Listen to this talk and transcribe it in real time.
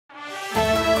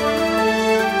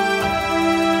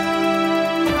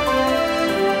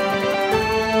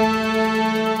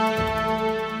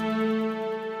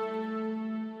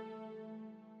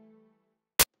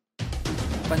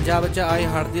पंजाब विच आए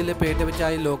हड़ की लपेट में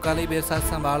आए लोगों लिए विरसा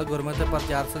संभाल गुरमत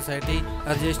प्रचार सोसायटी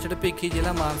रजिस्टर्ड भिखी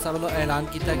जिला मानसा वालों ऐलान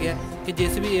किया गया कि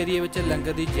जिस भी एरिए में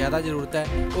लंगर की ज़्यादा जरूरत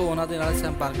है वो उन्होंने नाल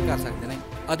संपर्क कर सकते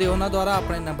हैं और उन्होंने द्वारा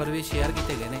अपने नंबर भी शेयर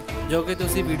किए गए हैं जो कि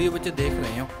तुसीं वीडियो में देख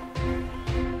रहे हो।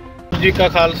 वाहिगुरू जी का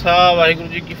खालसा वाहिगुरू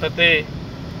जी की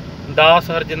फतेह। दास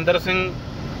हरजिंदर सिंह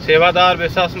सेवादार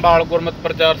विरसा संभाल गुरमत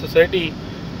प्रचार सोसायटी।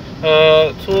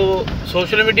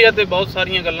 सोशल मीडिया ते बहुत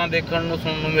सारिया गल्लां देखण नूं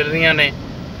सुणन नूं मिल रही ने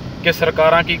कि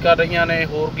सरकारां की कर रही ने,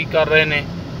 होर की कर रहे ने।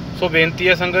 सो बेनती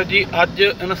है संगत जी, अज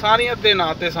इनसानियत के नाँ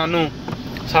ते सानूं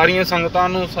सारिया संगतां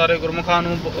नूं, सारे गुरमुखां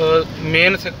नूं,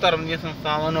 मेन सिख धर्म दी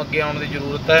संस्थावां नूं अगे आउण दी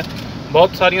जरूरत है।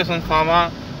 बहुत सारिया संस्थावां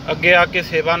अगे आके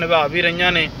सेवा निभा भी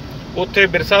रही ने। उत्थे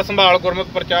विरसा संभाल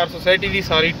गुरमत प्रचार सोसायटी की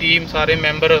सारी टीम, सारे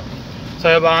मैंबर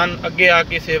साहिबान अगे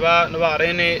आके सेवा निभा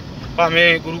रहे ने।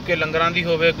 भावें गुरु के लंगरां दी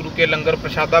होवे, गुरु के लंगर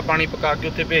प्रशादा पानी पका के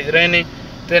उत्थे भेज रहे ने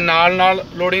ते नाल नाल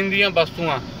लोड़ींदियां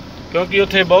वस्तुआं, क्योंकि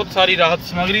उत्थे बहुत सारी राहत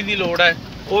समग्री की लोड़ है,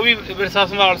 वो भी विरसा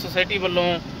संभाल सोसायटी वालों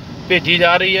भेजी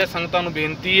जा रही है। संगतां नूं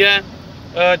बेनती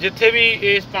है जिथे भी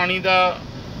इस पानी का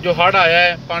जो हड़ आया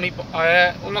है, पानी आया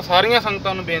है, उन्हां सारिया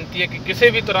संगतां नूं बेनती है कि किसी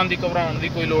भी तरह की घबराउण की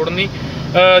कोई लोड़ नहीं।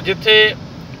 जिथे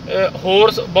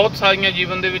होर बहुत सारिया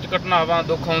जीवन दे विच घटनावां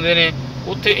दुख आउंदे ने,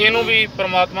 उत्थे इहनूं भी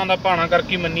परमात्मा का भाणा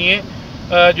करके मन्नीए।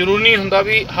 जरूरी नहीं हुंदा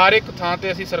भी हर एक थां ते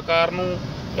असीं सरकार नूं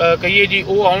कहिए जी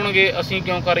वो आउणगे असीं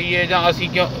क्यों करिए, जां असीं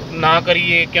क्यों ना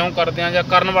करिए, क्यों करदे हां, जां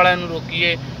करन वालिआं नूं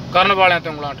रोकीए, करन वालिआं ते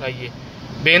उंगलां उठाईए।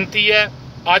 बेनती है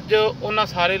अज उन्हां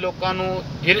सारे लोकां नूं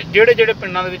ਜਿਹੜੇ ਜਿਹੜੇ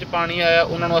पिंडां दे विच पानी आया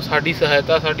उन्हां नूं साडी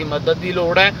सहायता, साडी मदद की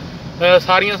लोड़ है।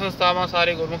 सारियां संस्थावां,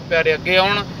 सारे गुरमुख प्यारे अगे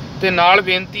आउण ते नाल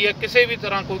बेनती है किसी भी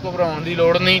तरह कोई घबराउण की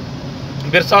लोड़ नहीं।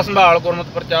 विरसा संभाल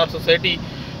गुरमत प्रचार सोसायटी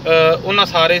उन्हां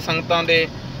सारे संगतां दे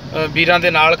वीरां दे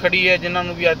नाल खड़ी है जिन्हां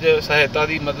नूं भी अज सहायता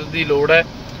की मदद की लोड़ है।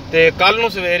 तो कल नूं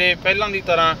सवेरे पहलां दी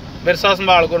तरह विरसा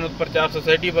संभाल गुरमत प्रचार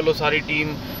सोसायटी वालों सारी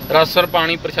टीम राशन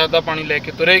पानी प्रशादा पानी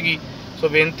लैके तुरेगी। सो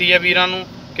बेनती है वीरां नूं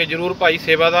कि जरूर भाई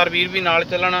सेवादार वीर भी नाल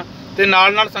चलण ते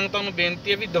नाल नाल संगतां नूं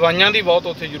बेनती है भी दवाइयां की बहुत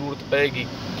उत्थे जरूरत पेगी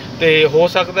तो हो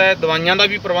सकता है दवाइयां का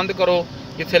भी प्रबंध करो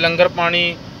जिथे लंगर पानी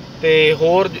ते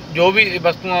होर जो भी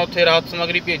वस्तुआं उत्थे राहत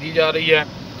समग्री भेजी जा रही है,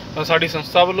 साडी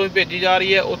संस्था वालों भी भेजी जा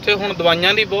रही है। उत्थे हुण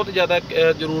दवाइयां की बहुत ज़्यादा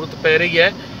जरूरत पै रही है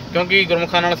क्योंकि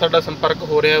गुरमुखां नाल साडा संपर्क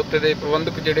हो रहा है। उत्थे दे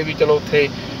प्रबंधक जिहड़े भी चलो उत्थे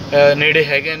नेड़े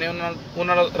हैगे ने उन्हां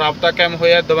नाल राबता कायम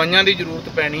होया। दवाइयां की जरूरत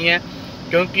पैनी है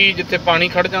क्योंकि जिथे पानी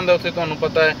खड़ जाता उत्थे तुहानूं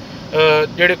पता है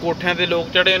जिहड़े कोठियां ते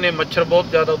लोग चढ़े ने, मच्छर बहुत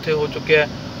ज़्यादा उत्थे हो चुके हैं,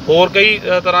 होर कई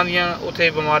तरह दीयां उत्थे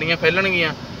बीमारियां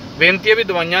फैलणगियां। बेनती है भी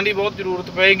दवाइयां की बहुत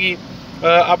जरूरत पेगी।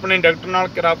 अपने डॉक्टर नाल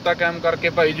राबता कायम करके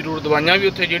भाई जरूर दवाइयां भी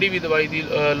उत्थे जिहड़ी भी दवाई की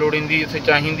लोड़ींदी उत्थे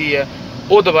चाहीदी है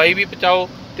वो दवाई भी पहुँचाओ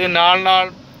ते नाल नाल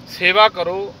सेवा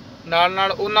करो, नाल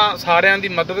नाल उन्हां सारियां दी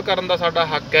मदद करन दा साडा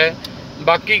हक है।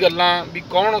 बाकी गल्लां भी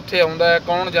कौन उत्थे आउंदा है,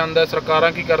 कौन जांदा है,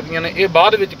 सरकारां की करदियां ने, ये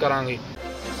बाद विच करांगे।